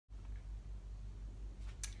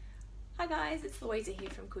Hi guys, it's Louisa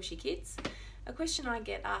here from Kooshy Kids. A question I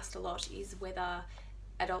get asked a lot is whether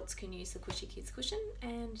adults can use the Kooshy Kids Kooshion,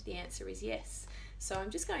 and the answer is yes. So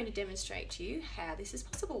I'm just going to demonstrate to you how this is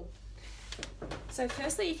possible. So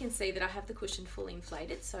firstly, you can see that I have the cushion fully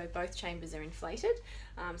inflated, so both chambers are inflated.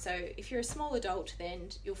 So if you're a small adult, then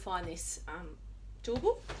you'll find this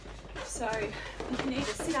doable. So you can either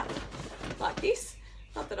sit up like this.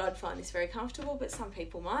 Not that I'd find this very comfortable, but some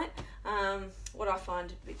people might. What I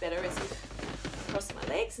find a bit better is if I cross my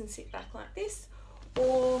legs and sit back like this,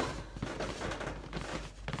 or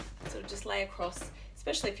sort of just lay across,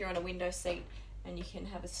 especially if you're on a window seat and you can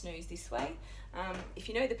have a snooze this way. If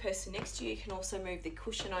you know the person next to you, you can also move the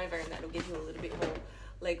cushion over and that'll give you a little bit more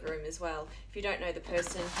leg room as well. If you don't know the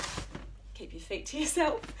person, keep your feet to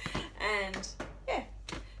yourself and yeah,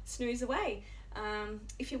 snooze away.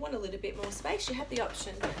 If you want a little bit more space, you have the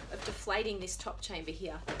option of deflating this top chamber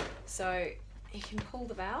here. So you can pull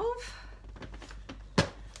the valve and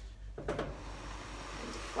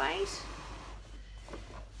deflate.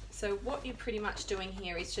 So what you're pretty much doing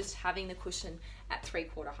here is just having the cushion at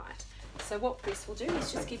 3/4 height. So what this will do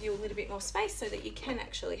is just give you a little bit more space so that you can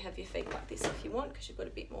actually have your feet like this if you want, because you've got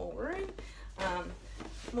a bit more room.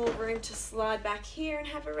 More room to slide back here and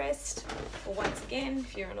have a rest. Or once again,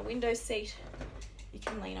 if you're on a window seat, you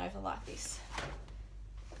can lean over like this.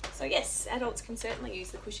 So yes, adults can certainly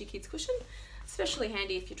use the Kooshy Kids Kooshion, especially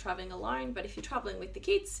handy if you're traveling alone, but if you're traveling with the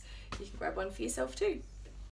kids, you can grab one for yourself too.